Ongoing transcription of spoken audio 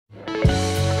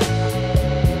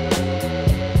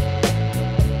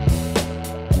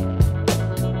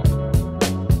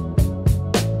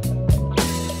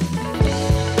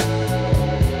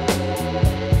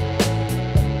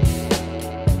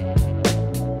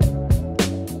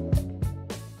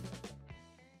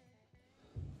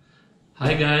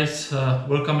Hi guys,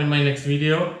 welcome in my next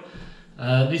video.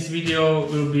 This video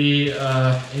will be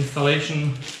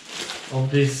installation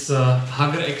of this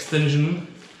hugger extension,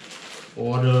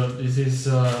 or this is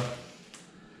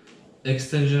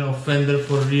extension of fender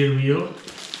for rear wheel.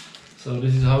 So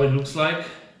this is how it looks like.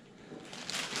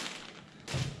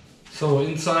 So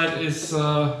inside is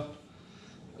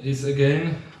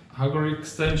again hugger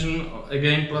extension,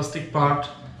 again plastic part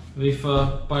with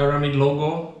a pyramid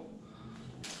logo.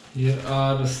 Here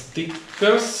are the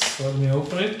stickers. Let me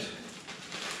open it.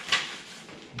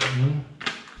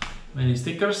 Many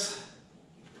stickers.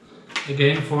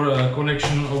 Again for a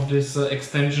connection of this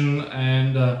extension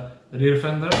and rear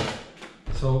fender.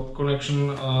 So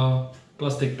connection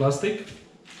plastic.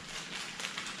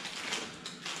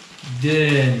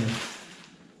 Then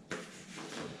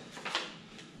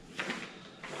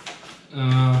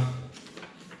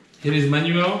here is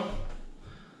manual.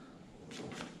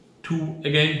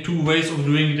 Two ways of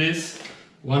doing this.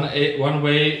 One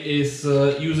way is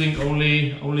using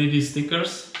only these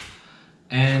stickers,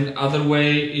 and other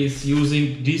way is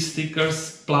using these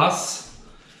stickers plus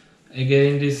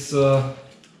again this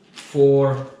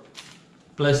 4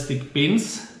 plastic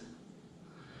pins,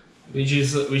 which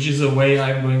is a way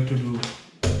I'm going to do.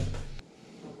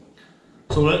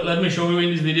 So let me show you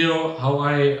in this video how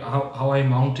I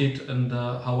mount it and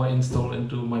how I install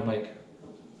into my bike.